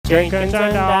Jenkins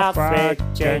and Alfred,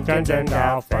 Jenkins and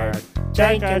Alfred,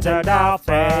 Jenkins and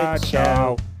Alfred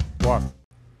Show. What?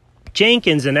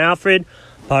 Jenkins and Alfred,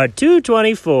 Part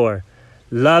 224,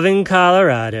 Lovin,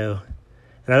 Colorado.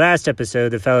 In the last episode,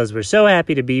 the fellas were so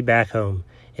happy to be back home.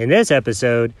 In this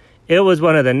episode, it was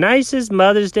one of the nicest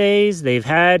Mother's Days they've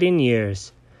had in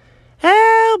years.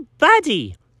 Oh,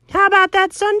 buddy, how about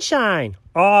that sunshine?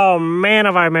 Oh, man,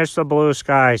 have I missed the blue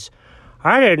skies.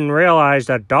 I didn't realize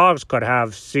that dogs could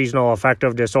have seasonal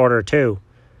affective disorder, too.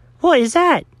 What is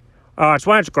that? It's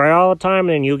when it's gray all the time and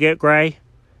then you get gray.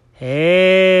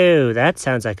 Oh, that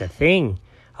sounds like a thing.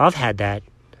 I've had that.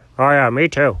 Oh, yeah, me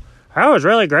too. I was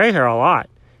really gray hair a lot.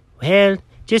 Well,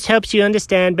 just helps you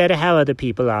understand better how other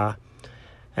people are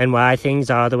and why things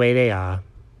are the way they are.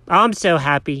 I'm so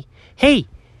happy. Hey,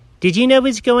 did you know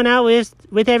what's going out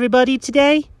with everybody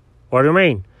today? What do you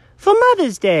mean? For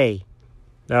Mother's Day.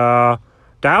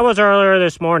 That was earlier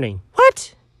this morning.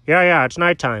 What? Yeah, it's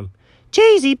nighttime.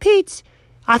 Jeezy Pete's.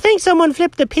 I think someone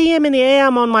flipped the PM and the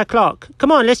AM on my clock.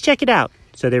 Come on, let's check it out.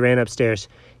 So they ran upstairs.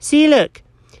 See, look.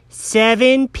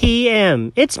 7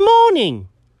 p.m. It's morning.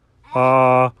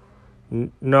 No.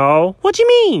 What do you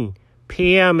mean?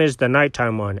 PM is the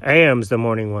nighttime one. AM's the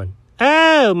morning one.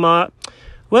 Oh,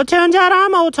 well, turns out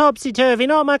I'm all topsy-turvy,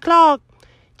 not my clock.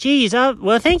 Geez,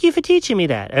 well, thank you for teaching me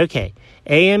that. Okay.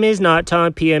 AM is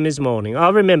nighttime, PM is morning.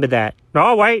 I'll remember that.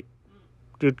 No, wait.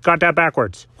 You got that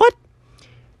backwards. What?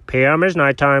 PM is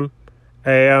nighttime,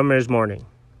 AM is morning.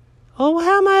 Oh,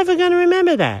 how am I ever going to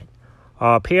remember that?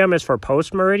 PM is for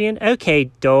post-meridian. Okay,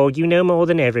 dog, you know more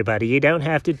than everybody. You don't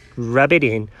have to rub it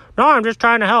in. No, I'm just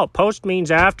trying to help. Post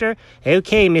means after.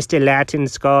 Okay, Mr. Latin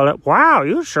Scholar. Wow,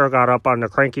 you sure got up on the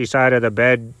cranky side of the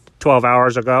bed 12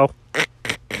 hours ago.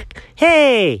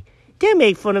 Hey, don't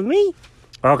make fun of me.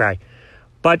 Okay,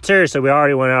 but seriously, we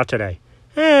already went out today.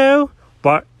 Oh,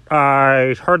 but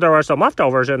I heard there were some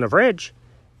leftovers in the fridge.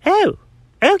 Oh,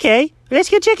 okay, let's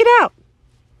go check it out.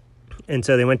 And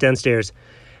so they went downstairs,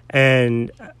 and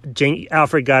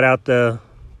Alfred got out the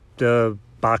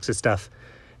box of stuff.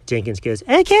 Jenkins goes,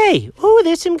 okay, ooh,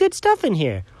 there's some good stuff in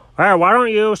here. All right, why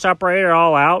don't you separate it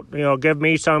all out? You know, give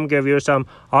me some, give you some.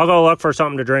 I'll go look for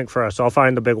something to drink for us. I'll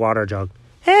find the big water jug.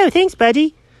 Oh, thanks,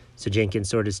 buddy. So Jenkins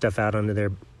sorted stuff out onto their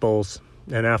bowls,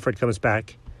 and Alfred comes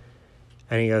back,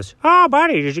 and he goes, oh,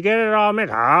 buddy, did you get it all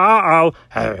mixed? Uh-oh.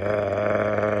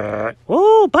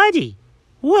 Oh, buddy,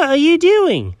 what are you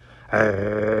doing?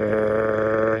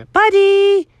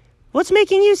 Buddy, what's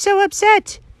making you so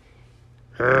upset?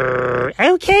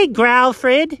 Okay,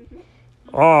 Growlfred.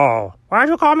 Oh, why'd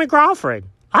you call me Growlfred?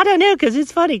 I don't know, because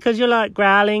it's funny, because you're like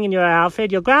growling and you're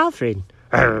Alfred, you're Growlfred.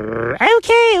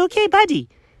 Okay, buddy.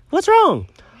 What's wrong?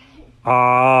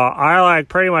 I like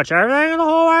pretty much everything in the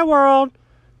whole wide world,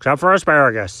 except for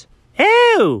asparagus.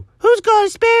 Oh, who's got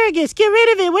asparagus? Get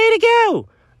rid of it. Way to go.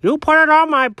 You put it on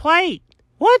my plate.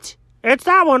 What? It's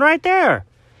that one right there.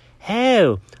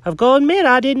 Oh, I've got to admit,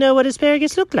 I didn't know what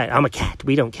asparagus looked like. I'm a cat.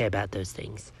 We don't care about those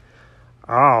things.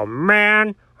 Oh,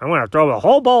 man. I'm going to throw the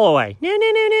whole bowl away.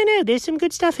 No. There's some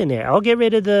good stuff in there. I'll get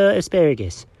rid of the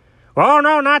asparagus. Oh,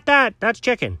 no, not that. That's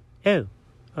chicken. Oh.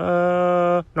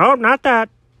 No, not that.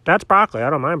 That's broccoli. I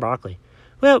don't mind broccoli.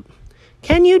 Well,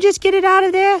 can you just get it out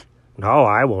of there? No,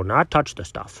 I will not touch the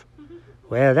stuff.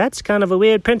 Well, that's kind of a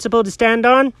weird principle to stand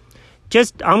on.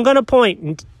 I'm going to point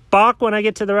and bark when I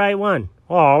get to the right one.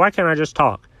 Oh, why can't I just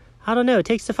talk? I don't know. It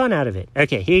takes the fun out of it.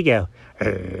 Okay, here you go.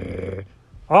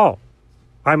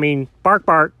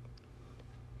 Bark.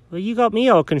 Well, you got me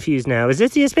all confused now. Is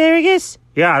this the asparagus?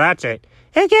 Yeah, that's it.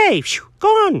 Okay, go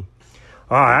on.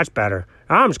 Oh, that's better.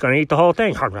 I'm just going to eat the whole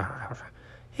thing.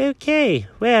 Okay,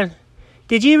 well,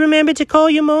 did you remember to call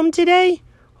your mom today?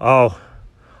 Oh,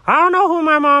 I don't know who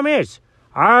my mom is.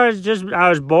 I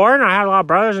was born, I had a lot of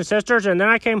brothers and sisters, and then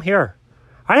I came here.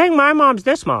 I think my mom's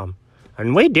this mom.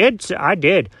 And I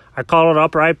did. I called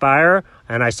up right by her,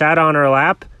 and I sat on her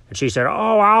lap, and she said,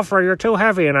 oh, Alfred, you're too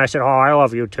heavy. And I said, oh, I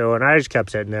love you too. And I just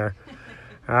kept sitting there.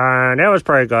 And it was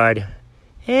pretty good.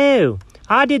 Oh,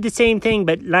 I did the same thing,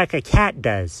 but like a cat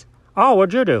does. Oh,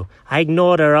 what'd you do? I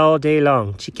ignored her all day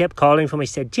long. She kept calling for me,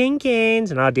 said,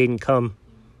 Jenkins, and I didn't come.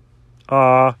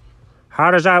 How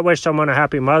does that wish someone a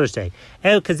happy Mother's Day?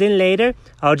 Oh, because then later,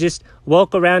 I'll just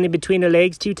walk around in between her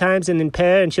legs 2 times and then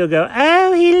purr, and she'll go,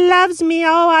 oh, he loves me.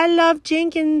 Oh, I love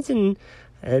Jenkins. And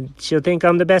she'll think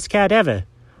I'm the best cat ever.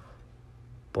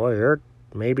 Boy, you're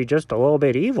maybe just a little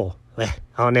bit evil.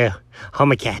 Oh, no,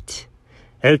 I'm a cat.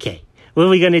 Okay, what are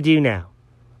we going to do now?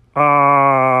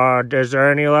 Is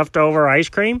there any leftover ice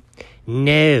cream?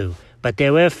 No, but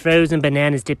there were frozen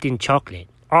bananas dipped in chocolate.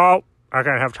 Oh, I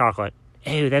can't have chocolate.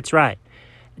 Oh, that's right.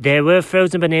 There were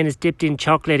frozen bananas dipped in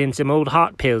chocolate and some old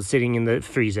heart pills sitting in the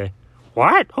freezer.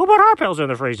 What? Who put heart pills in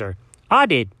the freezer? I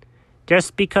did.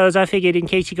 Just because I figured in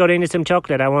case you got into some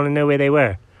chocolate, I want to know where they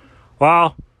were.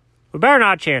 Well, we better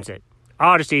not chance it.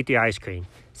 I'll just eat the ice cream.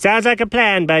 Sounds like a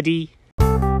plan, buddy.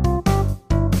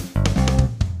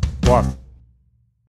 Woof.